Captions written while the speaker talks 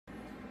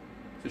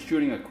Just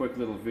shooting a quick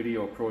little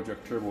video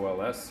Project Turbo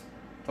LS,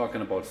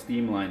 talking about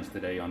steam lines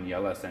today on the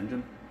LS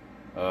engine.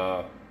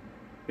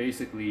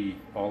 Basically,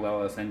 all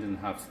LS engines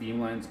have steam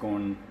lines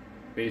going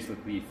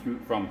basically through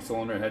from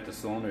cylinder head to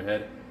cylinder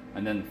head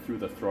and then through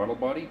the throttle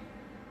body.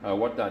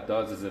 What that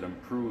does is it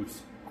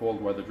improves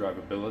cold weather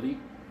drivability,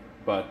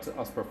 but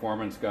us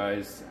performance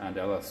guys and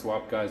LS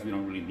swap guys, we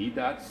don't really need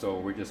that, so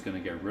we're just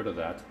going to get rid of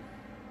that.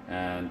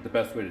 And the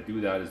best way to do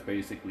that is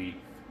basically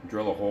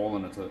drill a hole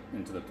into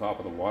the top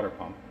of the water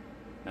pump,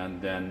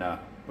 and then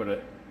put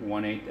a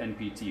 1/8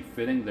 NPT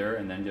fitting there,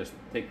 and then just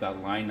take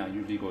that line that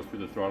usually goes through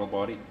the throttle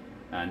body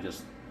and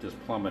just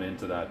plumb it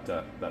into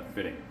that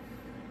fitting.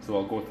 So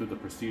I'll go through the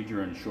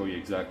procedure and show you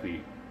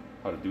exactly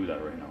how to do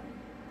that right now.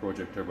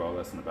 Project Turbo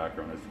LS in the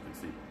background, as you can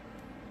see.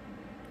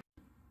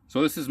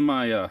 So this is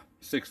my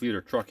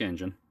 6-liter truck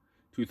engine,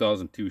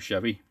 2002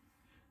 Chevy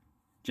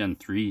Gen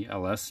 3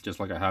 LS, just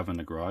like I have in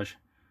the garage.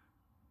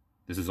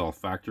 This is all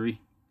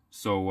factory.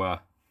 So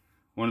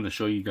wanted to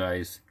show you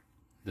guys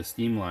the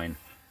steam line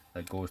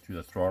that goes through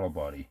the throttle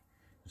body.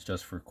 It's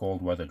just for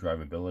cold weather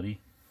drivability.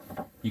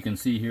 You can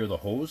see here the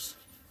hose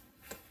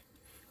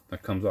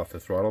that comes off the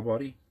throttle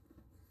body,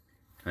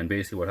 and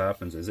basically what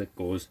happens is it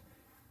goes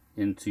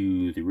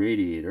into the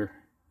radiator.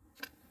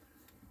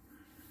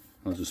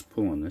 I'll just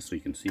pull on this so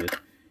you can see it.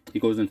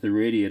 It goes into the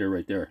radiator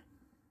right there.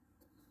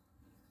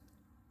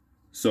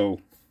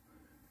 So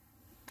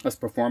us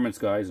performance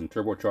guys and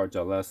turbocharged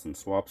LS and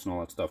swaps and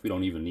all that stuff, we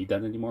don't even need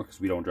that anymore because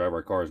we don't drive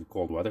our cars in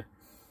cold weather.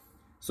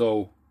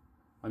 So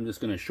I'm just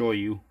going to show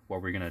you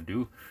what we're going to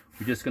do.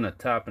 We're just going to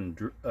tap and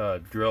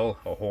drill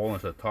a hole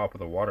into the top of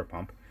the water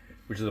pump,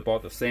 which is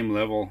about the same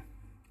level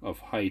of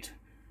height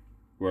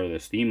where the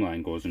steam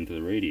line goes into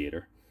the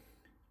radiator,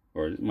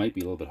 or it might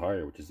be a little bit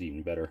higher, which is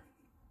even better.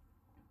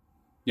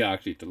 Yeah,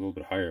 actually it's a little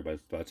bit higher, but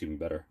that's even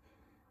better.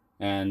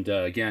 And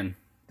again,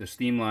 the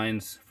steam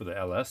lines for the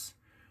LS,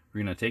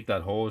 we're going to take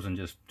that hose and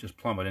just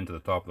plumb it into the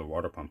top of the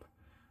water pump.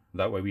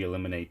 That way we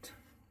eliminate,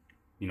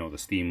 you know, the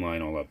steam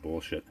line, all that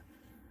bullshit.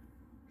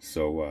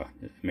 So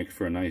it makes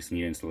for a nice,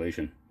 neat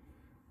installation.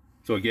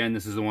 So again,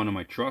 this is the one in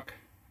my truck,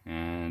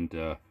 and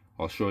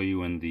I'll show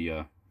you in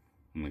the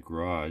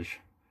garage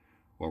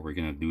what we're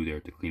gonna do there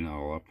to clean it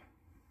all up.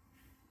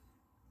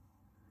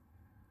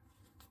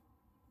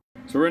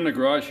 So we're in the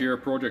garage here,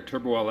 Project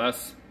Turbo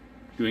LS,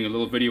 doing a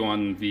little video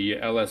on the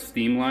LS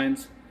steam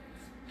lines.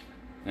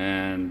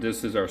 And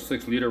this is our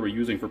 6-liter we're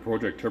using for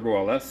Project Turbo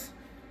LS.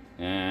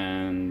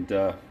 And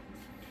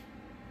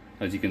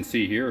as you can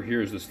see here,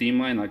 here's the steam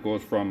line that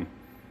goes from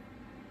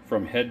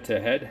head to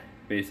head,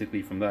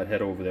 basically from that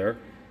head over there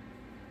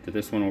to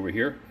this one over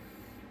here.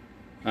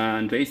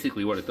 And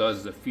basically what it does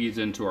is it feeds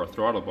into our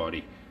throttle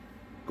body,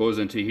 goes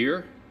into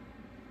here,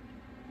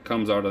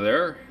 comes out of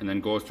there, and then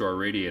goes to our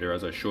radiator,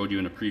 as I showed you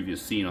in a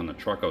previous scene on the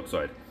truck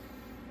outside.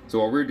 So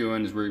what we're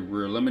doing is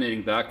we're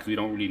eliminating that because we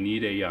don't really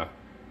need a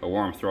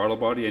warm throttle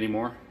body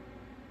anymore.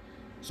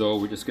 So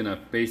we're just gonna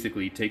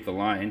basically take the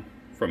line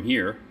from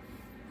here,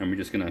 and we're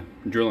just gonna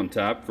drill and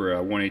tap for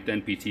a 1/8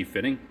 NPT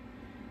fitting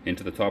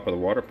into the top of the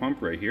water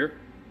pump right here,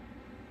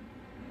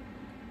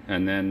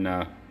 and then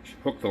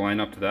hook the line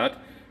up to that,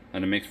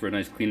 and it makes for a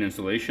nice clean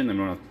installation, and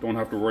we don't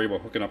have to worry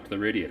about hooking up to the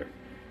radiator.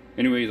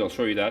 Anyways, I'll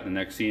show you that in the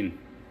next scene,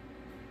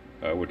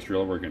 which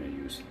drill we're going to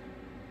use.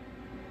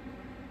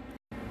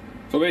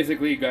 So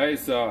basically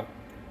guys, the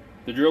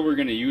drill we're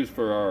going to use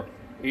for our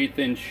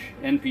 1/8"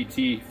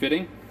 NPT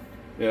fitting,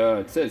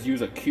 it says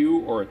use a Q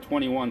or a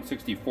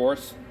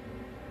 21/64"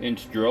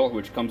 drill,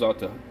 which comes out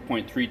to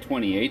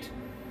 0.328.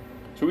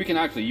 So we can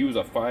actually use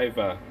a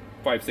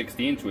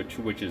 5/16",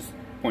 which is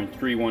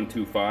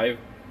 0.3125.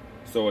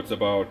 So it's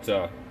about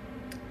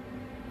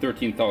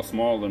 13 thou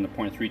smaller than the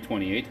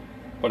 0.328.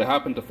 But I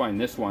happened to find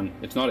this one.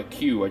 It's not a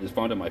Q. I just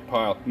found it in my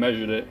pile,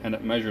 measured it, and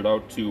it measured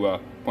out to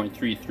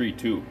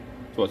 0.332.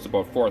 So it's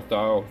about 4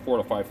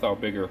 to 5 thou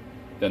bigger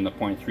than the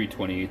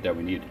 0.328 that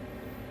we need.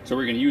 So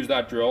we're going to use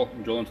that drill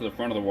into the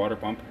front of the water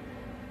pump,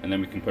 and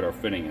then we can put our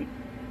fitting in.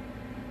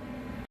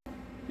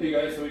 Hey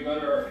guys, so we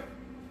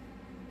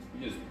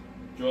just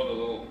drilled a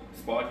little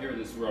spot here.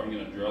 This is where I'm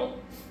going to drill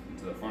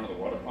into the front of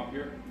the water pump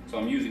here. So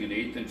I'm using an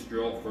 1/8"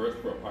 drill first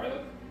for a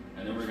pilot,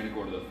 and then we're going to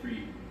go to the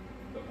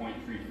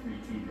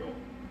 0.332 drill.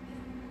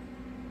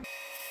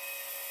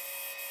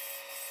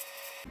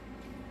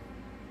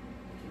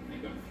 So I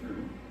think I'm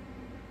through.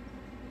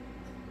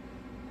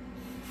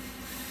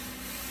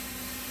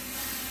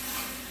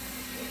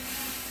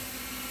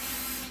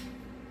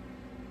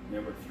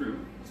 Never through.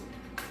 So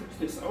push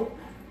this out.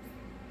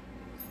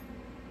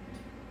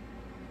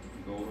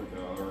 Go over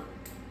to our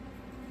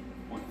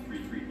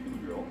 0.332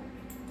 drill.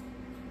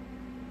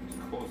 It's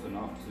close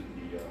enough to the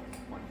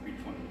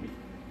 0.328.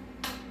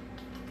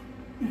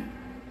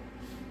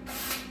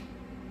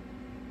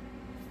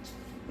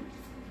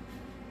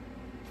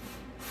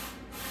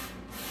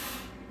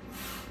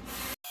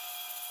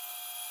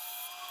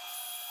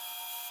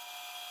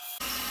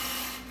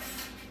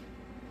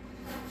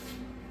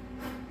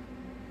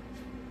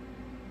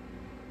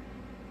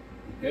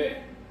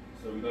 Okay,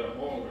 so we got a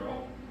hole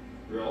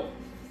drill.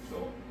 So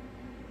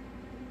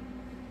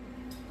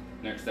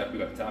Next step, we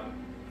got to tap it.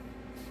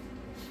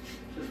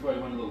 This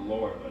probably went a little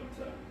lower, but it's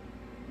not too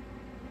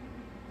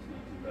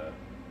bad.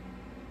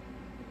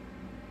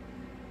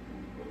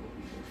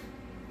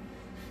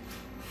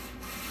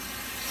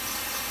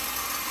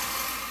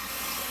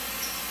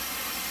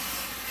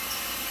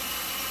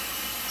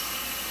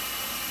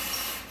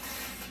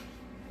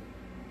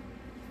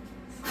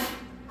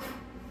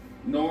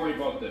 Don't worry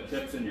about the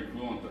chips in your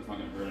coolant, that's not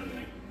going to hurt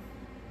anything.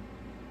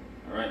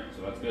 Alright,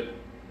 so that's good.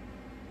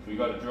 So we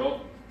got a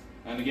drill.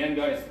 And again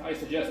guys, I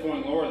suggest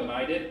going lower than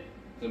I did,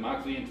 because I'm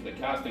actually into the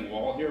casting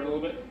wall here a little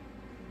bit.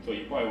 So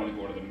you probably want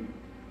to go to the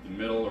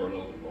middle or a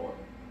little bit lower.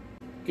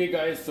 Okay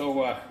guys,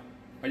 so I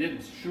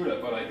didn't shoot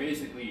it, but I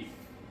basically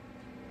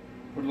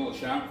put a little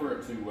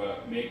chamfer to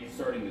make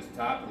starting this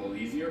tap a little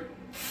easier,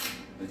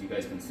 as you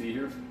guys can see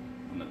here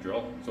on the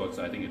drill. So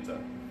I think it's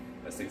a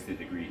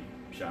 60-degree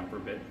chamfer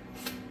bit.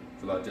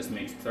 So that just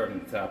makes starting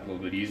the tap a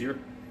little bit easier.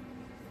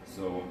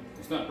 So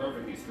it's not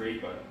perfectly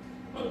straight, but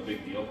not a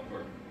big deal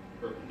or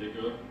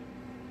perpendicular.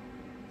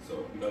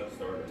 So we got to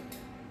start it.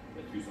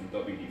 Get through some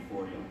WD-40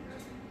 on here.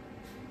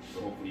 So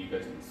hopefully you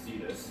guys can see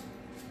this.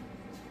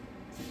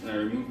 And I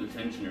removed the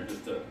tensioner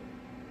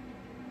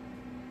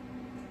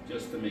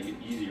just to make it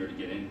easier to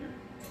get in here.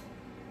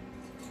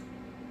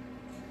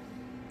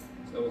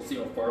 So we'll see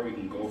how far we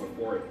can go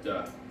before it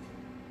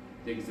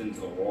digs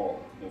into the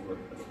wall over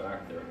at the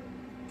back there.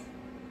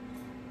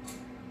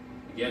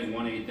 Again,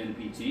 1/8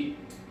 NPT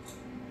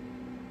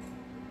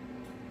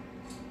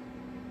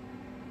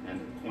and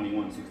a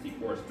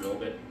 21/64 drill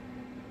bit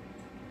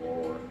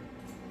or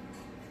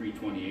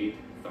 328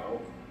 thou.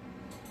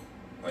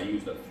 I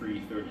used a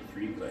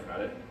 333 because I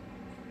had it.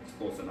 It's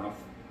close enough.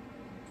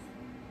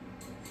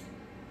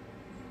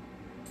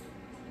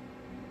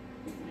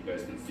 Hopefully you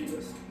guys can see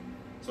this.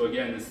 So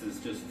again, this is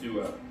just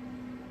to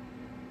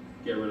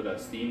get rid of that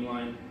steam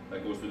line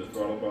that goes through the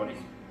throttle body.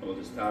 We'll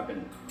just tap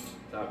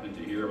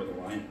into here with a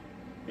line.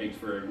 Makes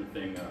for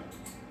everything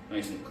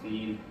nice and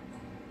clean.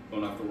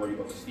 Don't have to worry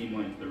about the steam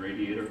line to the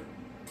radiator.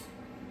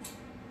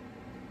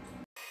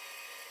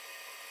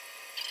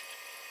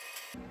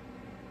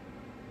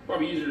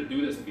 Probably easier to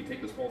do this if you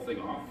take this whole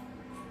thing off,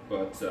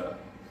 but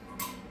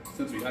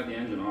since we had the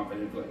engine off, I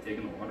didn't feel like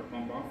taking the water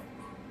pump off.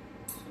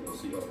 So we'll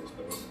see how this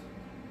goes.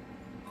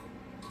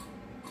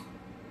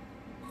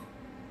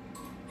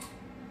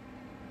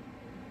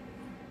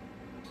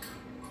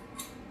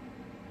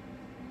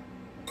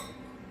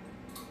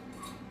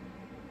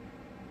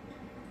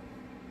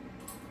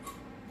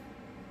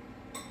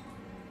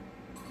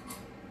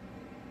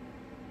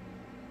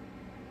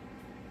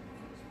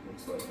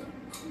 Looks like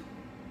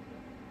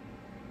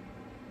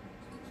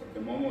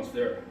I'm almost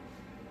there.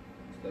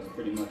 So that's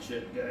pretty much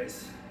it,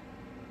 guys.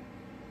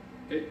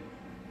 Okay, so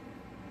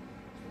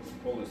let's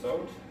pull this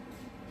out.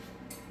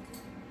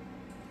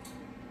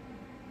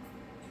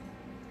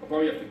 I'll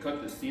probably have to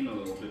cut this seam a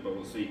little bit, but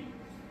we'll see.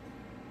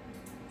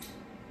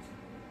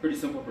 Pretty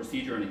simple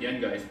procedure, and again,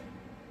 guys,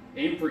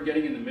 aim for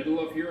getting in the middle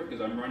of here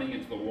because I'm running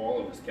into the wall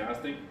of this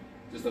casting,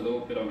 just a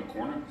little bit on the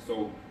corner.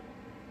 So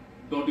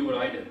don't do what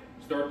I did.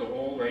 Start the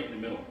hole right in the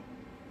middle.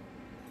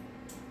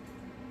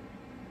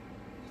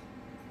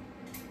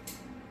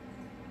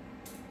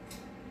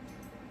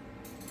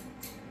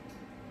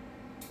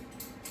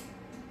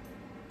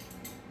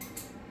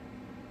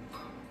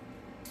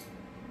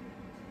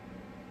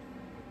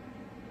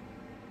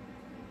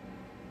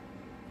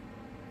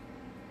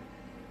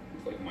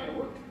 Looks like it might have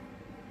worked.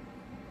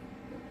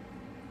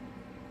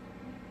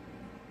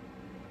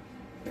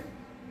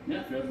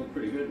 Yeah, it does look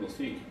pretty good. We'll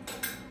see.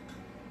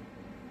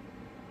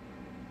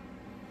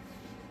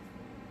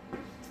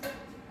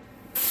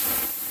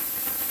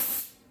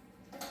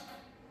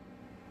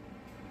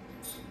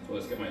 So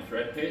let's get my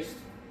thread paste.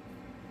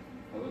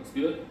 That looks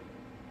good.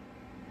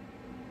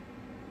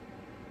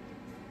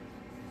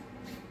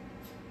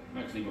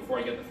 Actually, before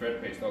I get the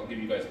thread paste, I'll give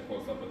you guys a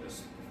close up of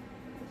this.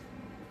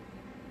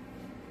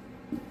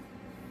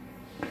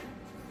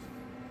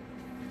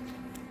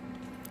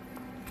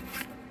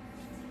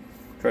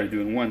 Try to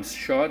do it in one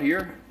shot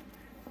here.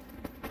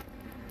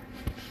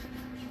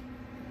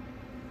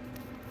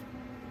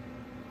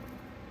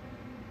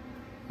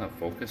 Not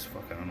focus?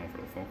 Fuck, I don't know if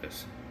it'll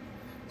focus.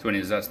 So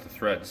anyways, that's the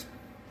threads.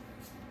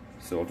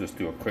 So I'll just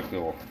do a quick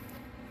little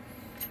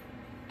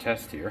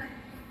test here.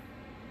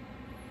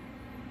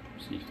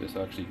 See if this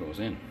actually goes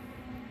in.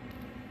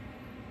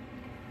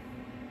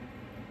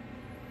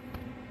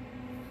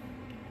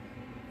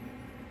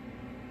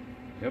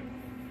 Yep.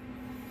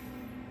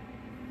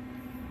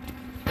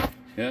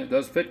 Yeah, it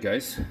does fit,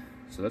 guys.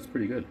 So that's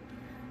pretty good.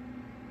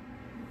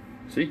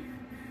 See?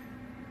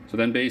 So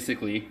then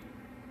basically,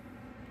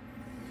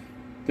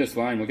 this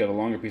line will get a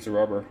longer piece of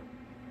rubber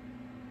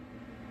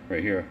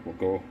right here. Will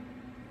go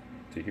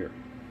to here.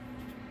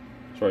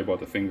 Sorry about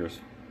the fingers.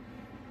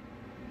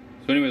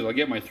 So anyways, I'll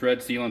get my thread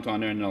sealant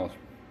on there and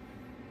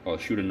I'll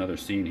shoot another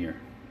scene here.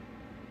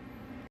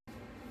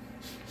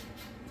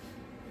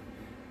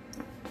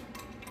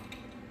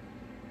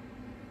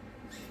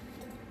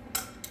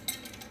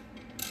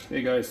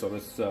 Hey guys, so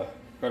this got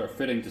our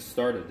fitting just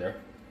started there.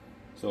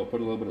 So I'll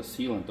put a little bit of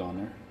sealant on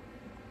there,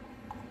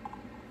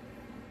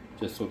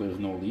 just so there's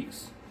no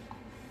leaks.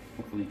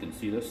 Hopefully you can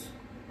see this.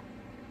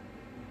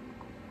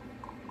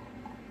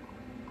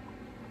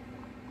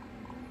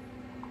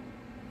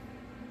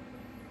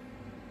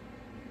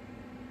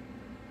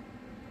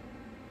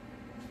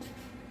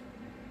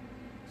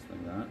 Just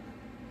like that.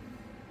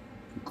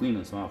 You clean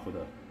this off with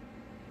a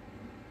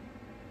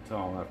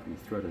towel after you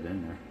thread it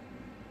in there.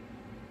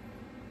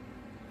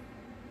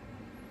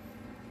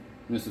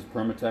 And this is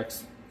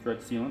Permatex thread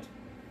sealant.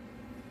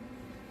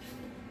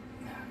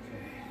 Okay.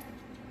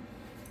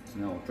 So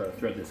now we'll try to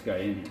thread this guy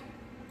in here.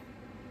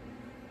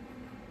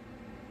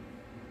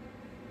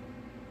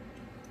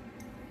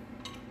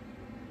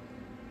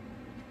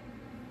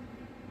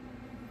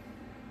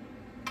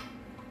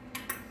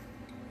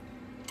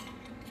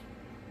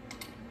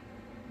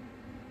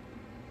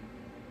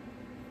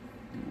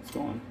 It's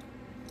going.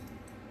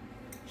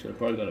 Should have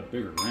probably got a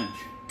bigger wrench.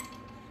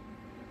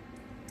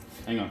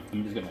 Hang on, let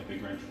me just get my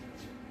big wrench.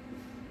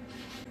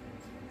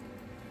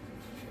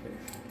 Okay.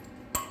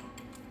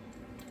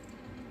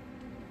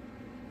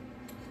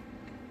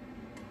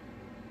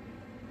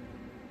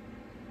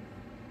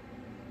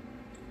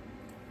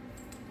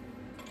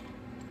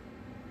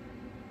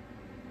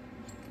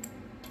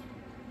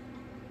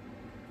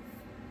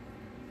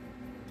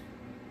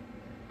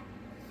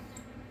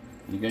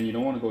 And again, you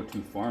don't want to go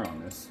too far on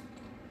this.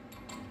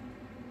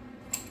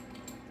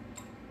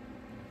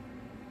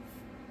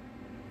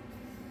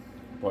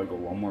 Probably go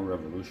one more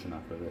revolution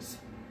after this.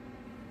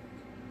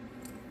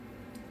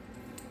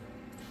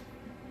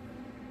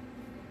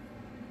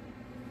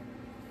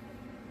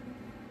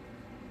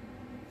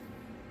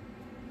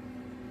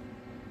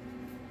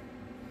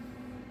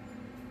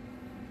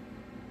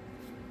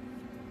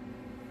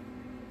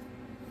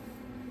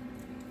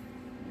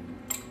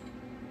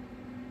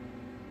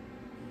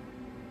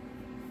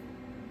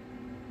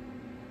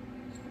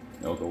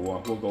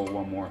 We'll go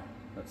one more.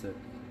 That's it.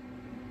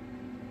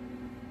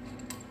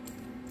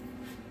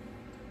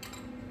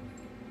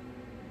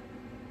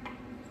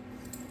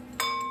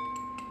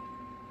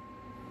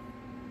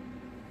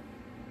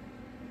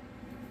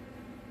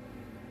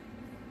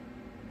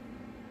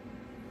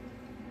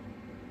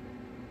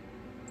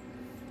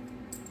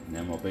 And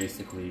then we'll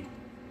basically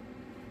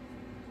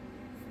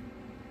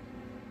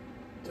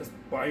just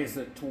bias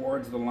it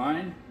towards the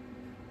line.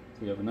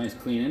 So we have a nice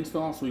clean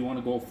install. So we want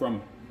to go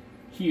from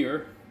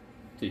here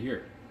to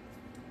here.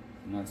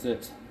 And that's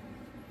it.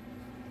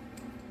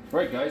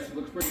 Right guys, it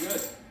looks pretty good.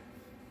 Just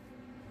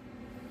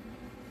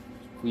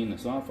clean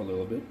this off a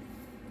little bit.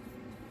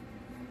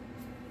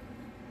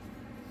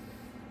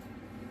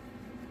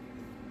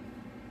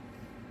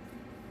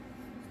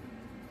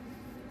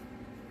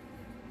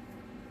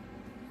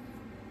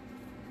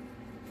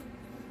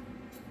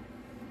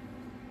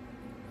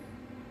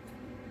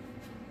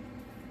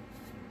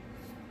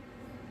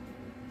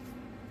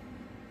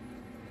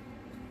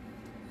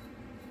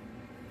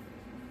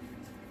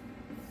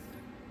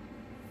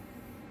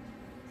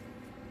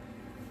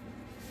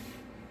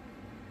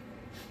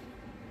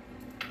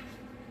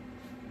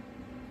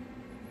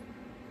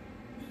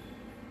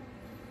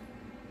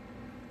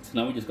 So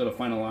now we just got to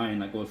find a line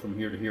that goes from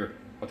here to here.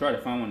 I'll try to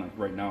find one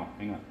right now.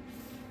 Hang on.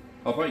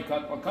 I'll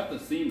cut the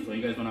seam so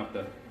you guys don't have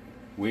to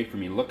wait for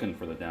me looking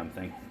for the damn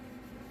thing.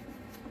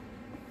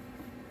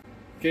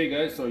 Okay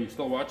guys, so you're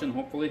still watching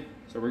hopefully.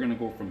 So we're gonna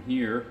go from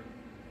here.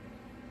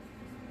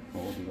 Oh,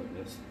 we'll do like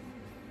this.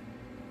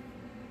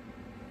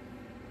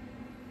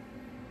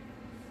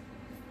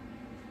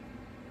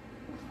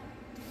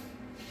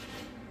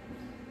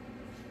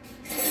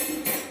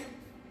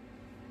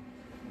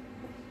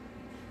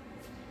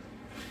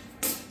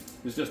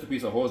 This is just a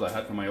piece of hose I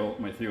had from my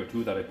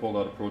 302 that I pulled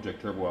out of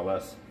Project Turbo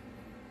LS. So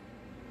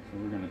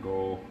we're gonna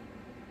go.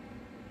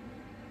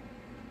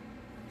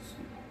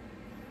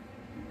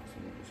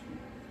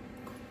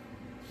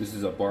 This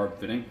is a barb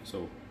fitting,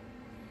 so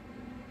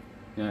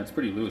yeah, it's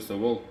pretty loose. So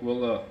we'll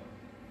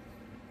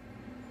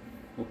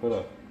put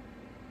a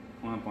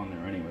clamp on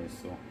there anyways.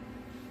 So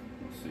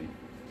we'll see.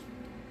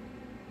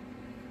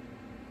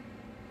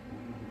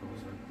 That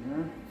goes right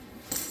there.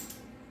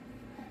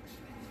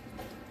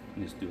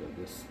 Just do it like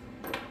this.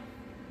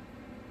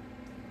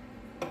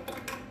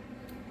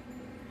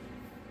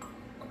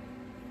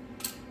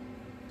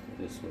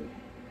 This way.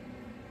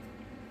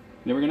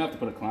 Now we're gonna have to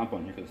put a clamp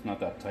on here because it's not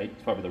that tight.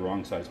 It's probably the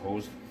wrong size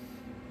hose.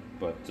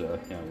 But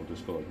yeah, we'll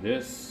just go like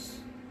this.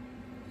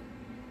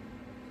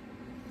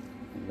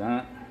 Like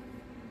that.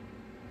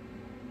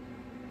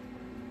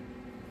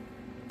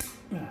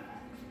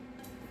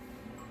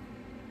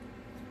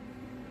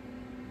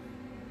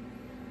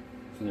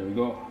 So there we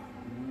go.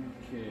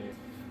 Okay.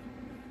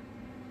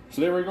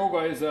 So there we go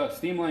guys,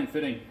 steamline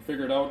fitting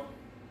figured out.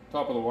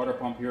 Top of the water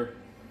pump here.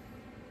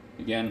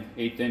 Again,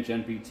 1/8 inch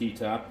NPT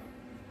tap.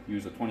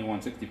 Use a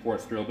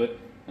 21/64 drill bit.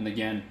 And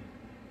again,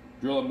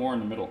 drill it more in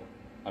the middle.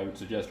 I would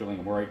suggest drilling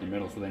it more right in the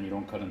middle so then you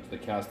don't cut into the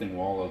casting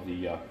wall of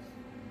the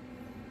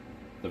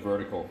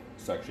vertical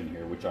section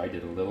here, which I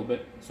did a little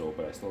bit, so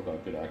but I still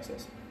got good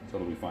access. So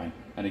it'll be fine.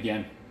 And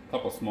again, a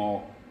couple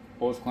small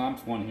hose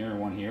clamps, one here,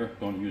 one here.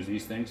 Don't use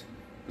these things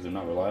because they're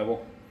not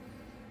reliable,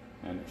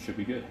 and it should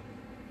be good.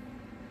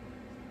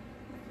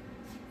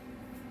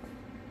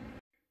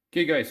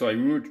 Okay guys, so I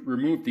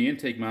removed the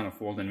intake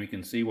manifold, and we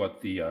can see what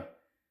the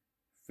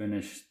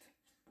finished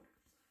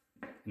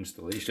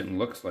installation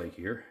looks like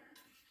here.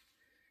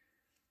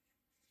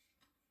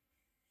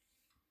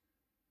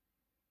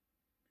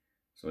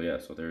 So yeah,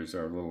 so there's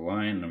our little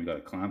line, and we got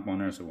a clamp on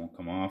there so it won't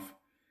come off.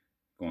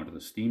 Going to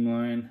the steam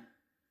line.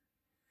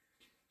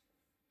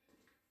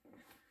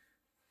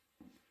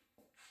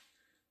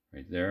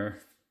 Right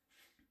there.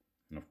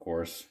 And of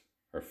course,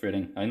 our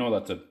fitting. I know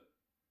that's a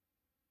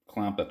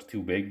clamp that's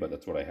too big, but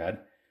that's what I had.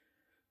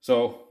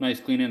 So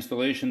nice clean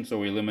installation, so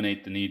we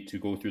eliminate the need to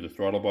go through the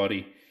throttle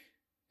body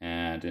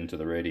and into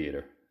the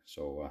radiator.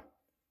 So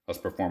us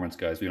performance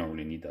guys, we don't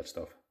really need that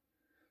stuff.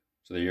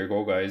 So there you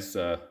go guys,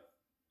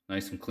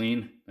 nice and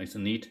clean, nice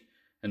and neat.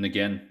 And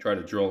again, try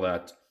to drill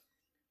that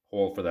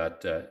hole for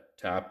that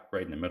tap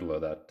right in the middle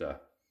of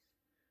that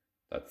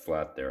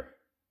flat there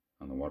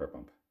on the water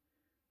pump.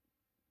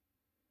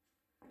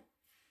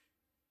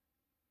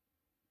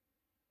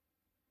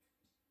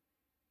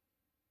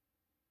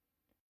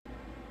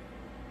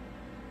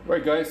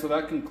 Right guys, so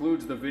that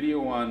concludes the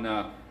video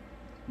on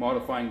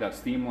modifying that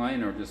steam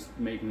line, or just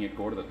making it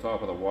go to the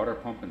top of the water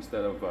pump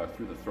instead of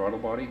through the throttle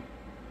body,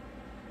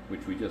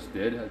 which we just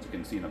did, as you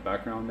can see in the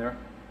background there.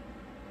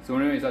 So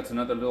anyways, that's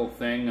another little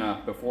thing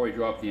before we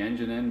drop the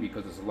engine in,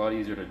 because it's a lot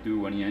easier to do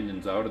when the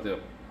engine's out of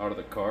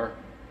the car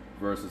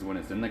versus when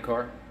it's in the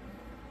car.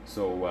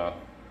 So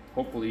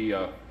hopefully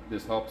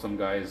this helps some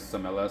guys,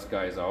 some LS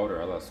guys out,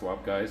 or LS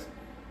swap guys,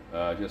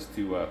 just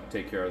to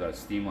take care of that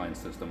steam line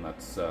system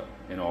that's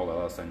in all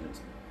LS engines.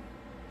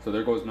 So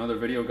there goes another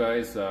video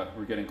guys.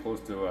 We're getting close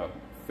to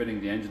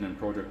fitting the engine in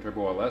Project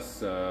Turbo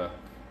LS,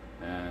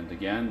 and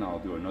again I'll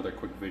do another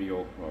quick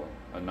video, well,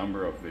 a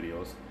number of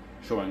videos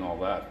showing all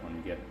that when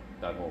we get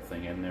that whole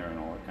thing in there and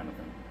all that kind of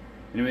thing.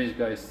 Anyways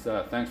guys,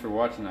 thanks for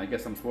watching. I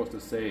guess I'm supposed to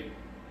say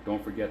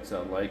don't forget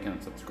to like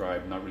and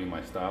subscribe. Not really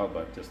my style,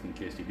 but just in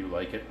case you do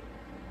like it,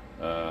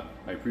 I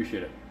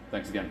appreciate it.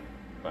 Thanks again.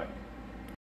 Bye.